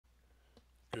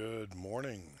Good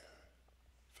morning,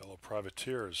 fellow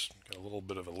privateers. Got a little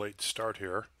bit of a late start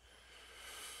here,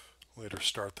 later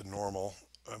start than normal.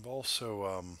 I've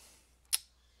also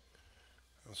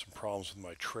had some problems with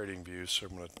my trading views, so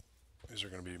these are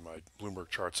going to be my Bloomberg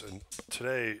charts. And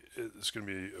today is going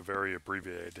to be a very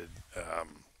abbreviated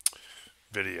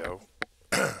video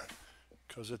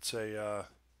because it's make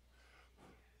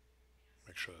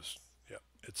sure this, yeah,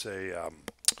 it's a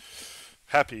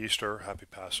happy Easter, happy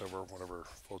Passover, whatever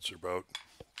floats your boat.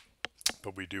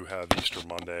 But we do have Easter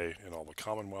Monday in all the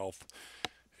Commonwealth,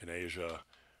 in Asia,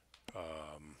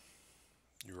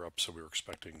 Europe, so we were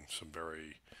expecting some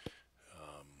very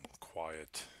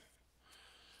quiet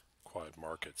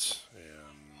markets.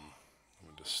 And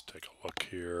let me just take a look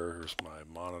here. Here's my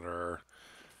monitor.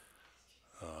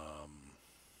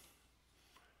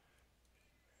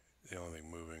 The only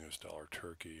thing moving is dollar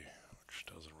Turkey, which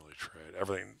doesn't really trade.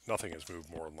 Nothing has moved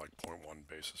more than like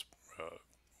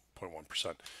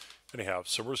 0.1%. Anyhow,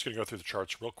 so we're just going to go through the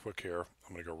charts real quick here.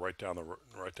 I'm going to go right down the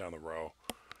row.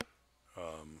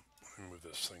 Let me move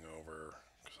this thing over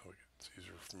so it's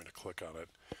easier for me to click on it.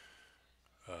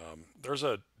 There's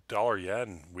a dollar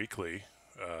yen weekly,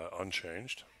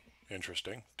 unchanged.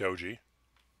 Interesting. Doji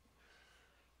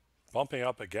bumping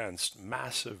up against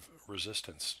massive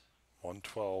resistance,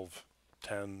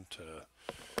 112.10 to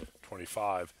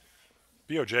 25.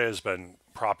 BOJ has been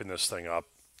propping this thing up.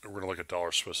 We're going to look at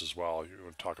dollar Swiss as well. You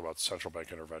want to talk about central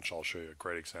bank intervention. I'll show you a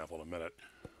great example in a minute.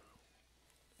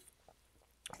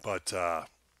 But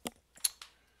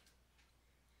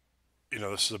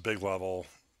this is a big level.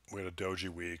 We had a doji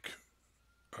week,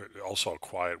 also a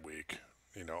quiet week.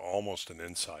 Almost an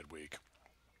inside week.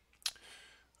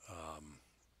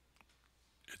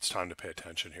 It's time to pay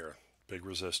attention here. Big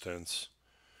resistance,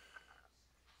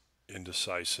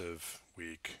 indecisive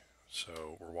week.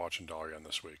 So we're watching dollar yen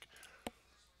this week.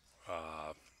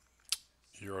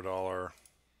 Euro dollar,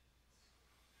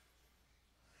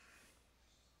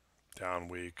 down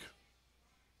week.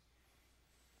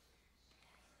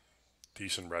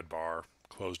 Decent red bar,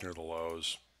 closed near the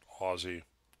lows. Aussie,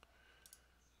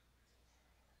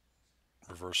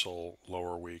 reversal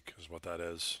lower week is what that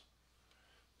is.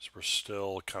 So we're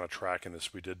still kind of tracking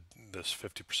this. We did this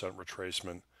 50%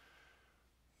 retracement.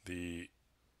 The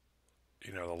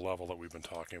level that we've been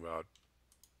talking about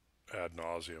ad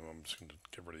nauseum. I'm just going to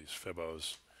get rid of these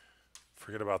Fibos.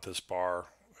 Forget about this bar.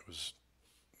 It was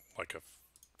like a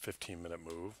 15-minute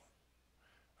move.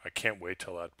 I can't wait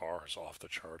till that bar is off the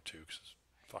chart too, because it's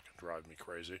fucking driving me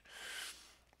crazy.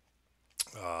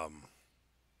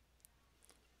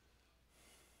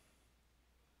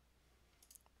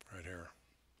 Right here,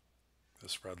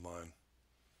 this red line.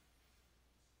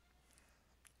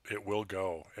 It will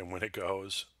go, and when it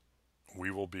goes, we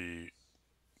will be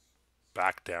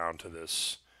back down to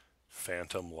this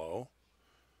phantom low,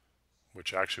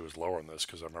 which actually was lower than this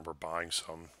because I remember buying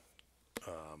some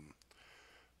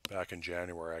back in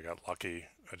January. I got lucky.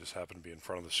 I just happened to be in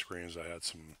front of the screens.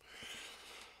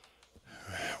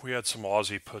 We had some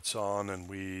Aussie puts on, and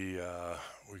we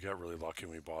got really lucky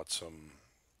and we bought some.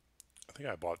 I think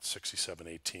I bought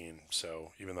 67.18.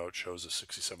 So even though it shows a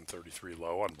 67.33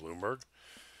 low on Bloomberg,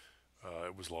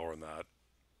 it was lower than that,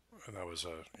 and that was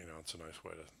it's a nice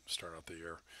way to start out the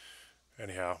year.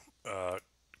 Anyhow,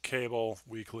 cable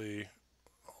weekly.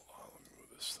 Hold on, let me move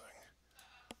this thing.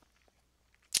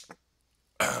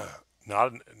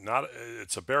 Not.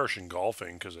 It's a bearish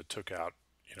engulfing because it took out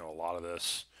a lot of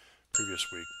this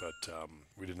previous week, but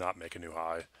we did not make a new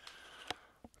high.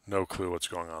 No clue what's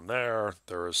going on there.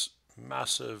 There is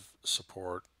massive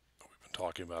support that we've been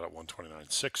talking about at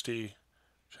 129.60,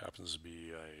 which happens to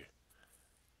be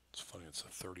it's funny, it's a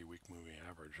 30-week moving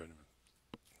average. I didn't even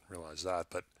realize that,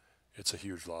 but it's a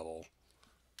huge level.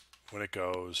 When it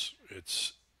goes,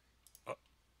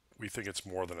 we think it's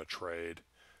more than a trade.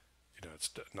 It's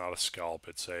not a scalp.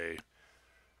 It's a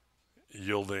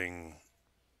yielding,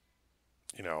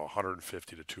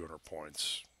 150 to 200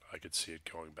 points. I could see it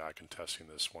going back and testing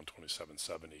this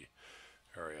 127.70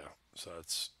 area. So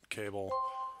that's cable.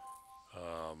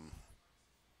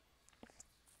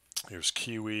 Here's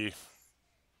Kiwi.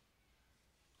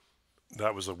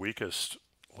 That was the weakest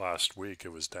last week.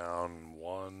 It was down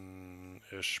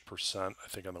 1-ish%, I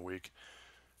think, on the week.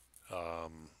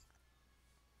 And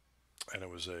it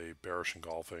was a bearish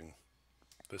engulfing.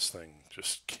 This thing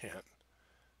just can't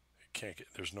get,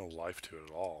 there's no life to it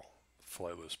at all.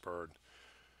 Flightless bird.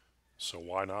 So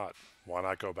why not? Why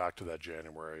not go back to that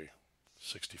January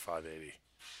 65.80?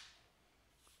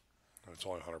 It's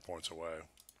only 100 points away.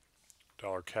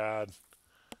 Dollar CAD.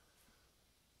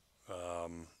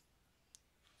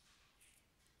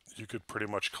 You could pretty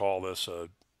much call this a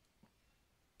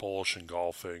bullish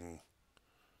engulfing.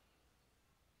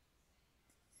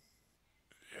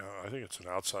 Yeah, I think it's an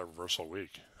outside reversal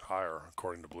week, higher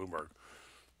according to Bloomberg.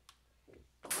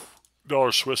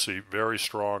 Dollar Swissy, very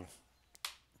strong,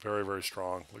 very, very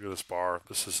strong. Look at this bar.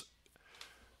 This is,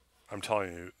 I'm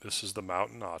telling you, this is the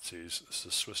Mountain Nazis. This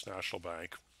is Swiss National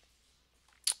Bank.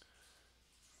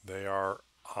 They are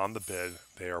on the bid.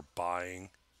 They are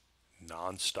buying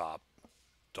nonstop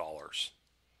dollars.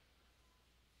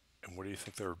 And what do you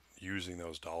think they're using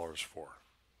those dollars for?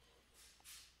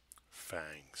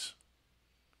 FANGs.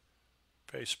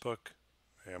 Facebook,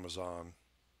 Amazon,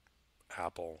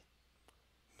 Apple,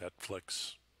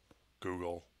 Netflix,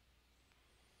 Google,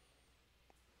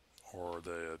 or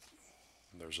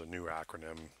there's a new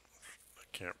acronym. I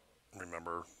can't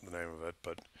remember the name of it,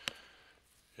 but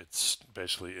it's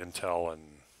basically Intel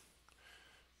and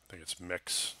I think it's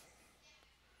Mix,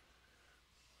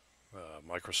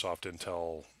 Microsoft,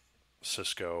 Intel,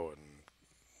 Cisco, and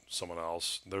someone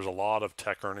else. There's a lot of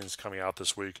tech earnings coming out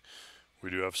this week. We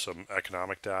do have some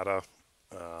economic data.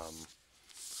 Let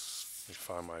me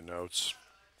find my notes.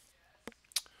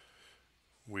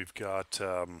 We've got,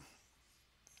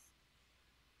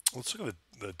 let's look at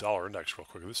the dollar index real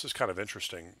quick. This is kind of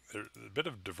interesting. There's a bit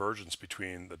of divergence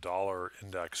between the dollar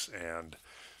index and,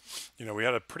 we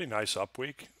had a pretty nice up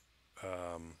week.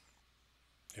 A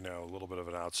little bit of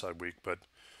an outside week, but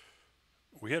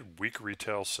we had weak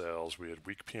retail sales, we had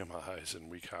weak PMIs and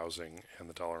weak housing, and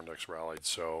the dollar index rallied.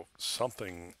 So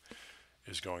something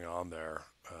is going on there.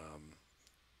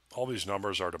 All these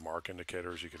numbers are DeMark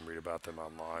indicators. You can read about them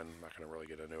online. I'm not going to really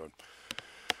get into it.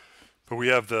 But we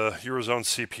have the Eurozone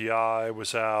CPI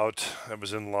was out. That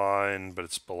was in line, but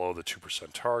it's below the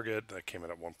 2% target. That came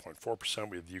in at 1.4%.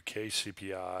 We have the UK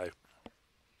CPI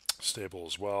stable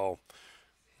as well,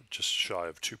 just shy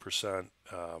of 2%.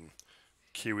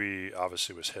 Kiwi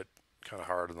obviously was hit kind of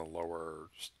hard in the lower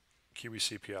Kiwi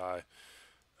CPI.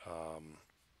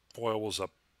 Oil was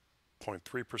up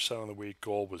 0.3% on the week.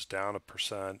 Gold was down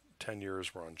 1%. 10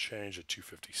 years were unchanged at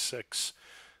 256.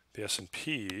 The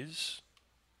S&Ps,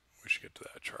 we should get to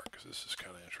that chart because this is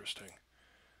kind of interesting.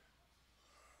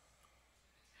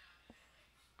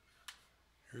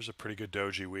 Here's a pretty good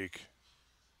doji week.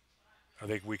 I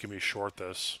think we can be short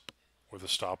this with a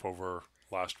stop over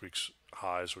last week's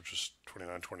highs, which is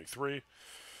 29.23.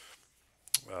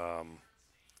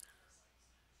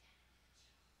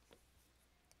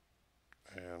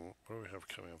 And what do we have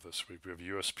coming up this week? We have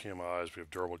U.S. PMIs, we have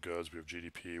durable goods, we have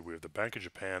GDP, we have the Bank of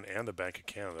Japan and the Bank of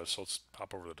Canada. So let's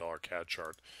pop over the dollar CAD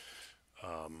chart.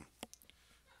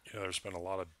 There's been a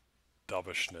lot of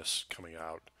dovishness coming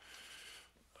out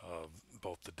of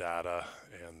both the data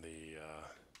and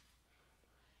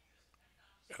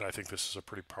and I think this is a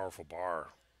pretty powerful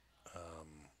bar.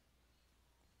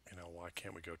 Why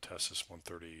can't we go test this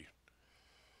 130?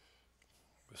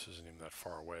 This isn't even that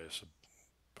far away. It's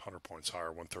 100 points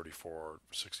higher,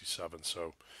 134.67.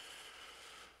 So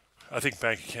I think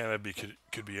Bank of Canada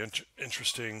could be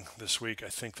interesting this week. I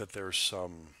think that there's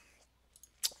some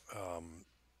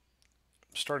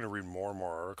starting to read more and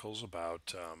more articles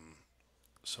about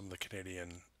some of the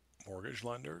Canadian mortgage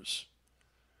lenders,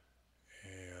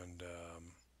 and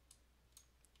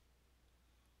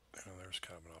there's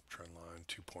kind of an uptrend line,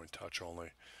 2-point touch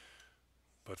only.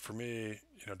 But for me,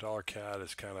 dollar CAD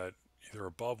is kind of either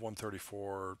above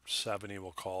 134.70,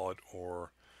 we'll call it,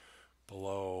 or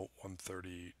below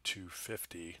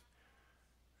 132.50.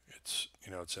 It's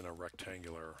it's in a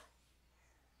rectangular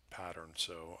pattern,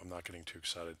 so I'm not getting too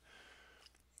excited.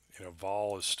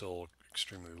 Vol is still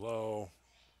extremely low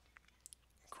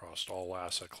across all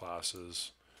asset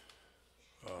classes.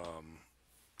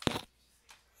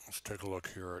 Let's take a look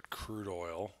here at crude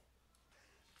oil.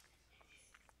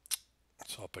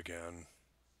 It's up again.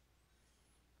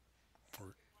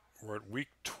 We're at week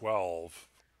 12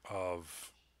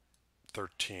 of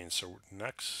 13. So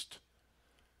next,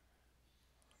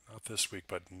 not this week,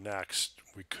 but next,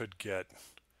 we could get,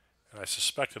 and I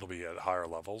suspect it'll be at higher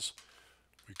levels,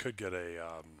 we could get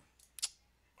a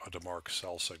DeMark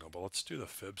sell signal. But let's do the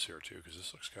fibs here too, because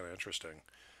this looks kind of interesting.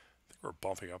 I think we're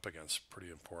bumping up against pretty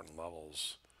important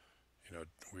levels.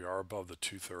 We are above the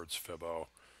 2/3 Fibo.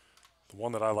 The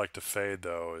one that I like to fade,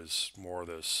 though, is more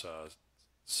this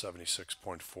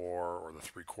 76.4 or the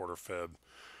 3/4 fib.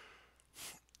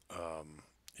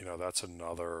 That's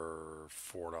another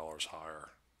 $4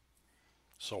 higher.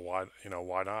 So why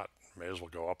not? May as well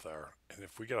go up there. And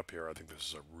if we get up here, I think this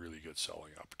is a really good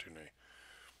selling opportunity.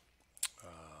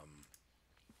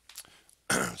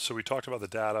 So we talked about the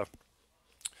data.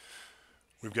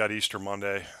 We've got Easter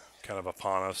Monday kind of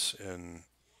upon us in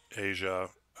Asia.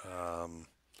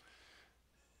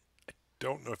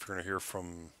 don't know if you're going to hear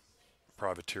from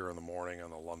Privateer in the morning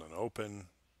on the London Open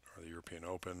or the European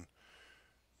Open,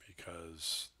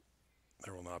 because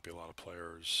there will not be a lot of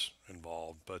players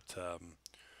involved. But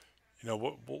you know,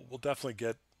 we'll definitely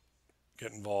get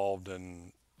involved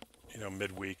in, you know,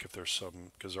 midweek if there's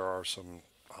some, because there are some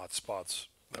hot spots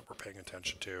that we're paying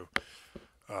attention to.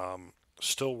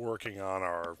 Still working on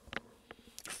our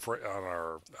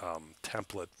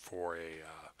template for a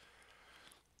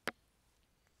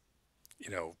you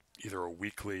know, either a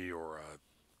weekly or a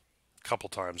couple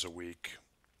times a week.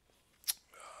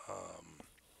 I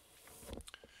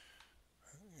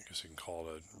guess you can call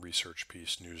it a research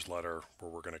piece newsletter,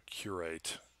 where we're going to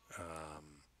curate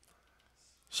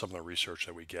some of the research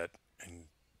that we get and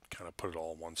kind of put it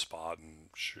all in one spot and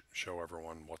show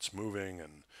everyone what's moving,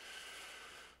 and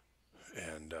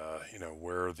you know,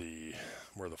 where the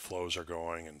flows are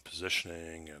going, and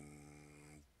positioning,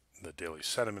 and the daily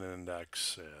sentiment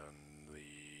index, and the,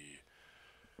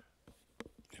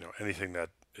 you know, anything that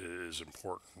is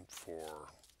important for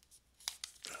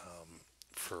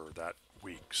that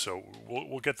week. So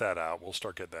we'll get that out. We'll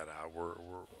start getting that out. We're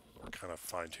kind of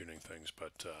fine tuning things,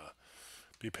 but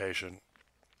be patient.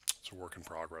 It's a work in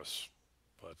progress,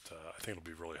 but I think it'll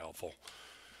be really helpful.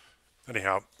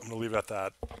 Anyhow, I'm going to leave it at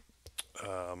that.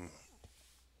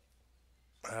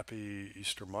 Happy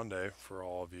Easter Monday for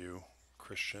all of you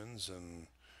Christians, and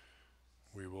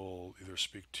we will either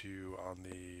speak to you on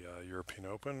the European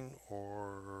Open,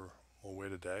 or we'll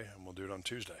wait a day and we'll do it on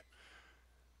Tuesday,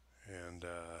 and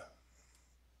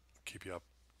keep you up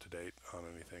to date on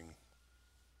anything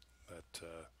that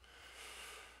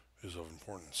is of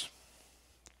importance.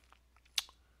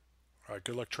 All right,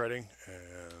 good luck trading,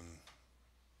 and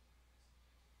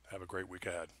have a great week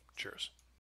ahead. Cheers.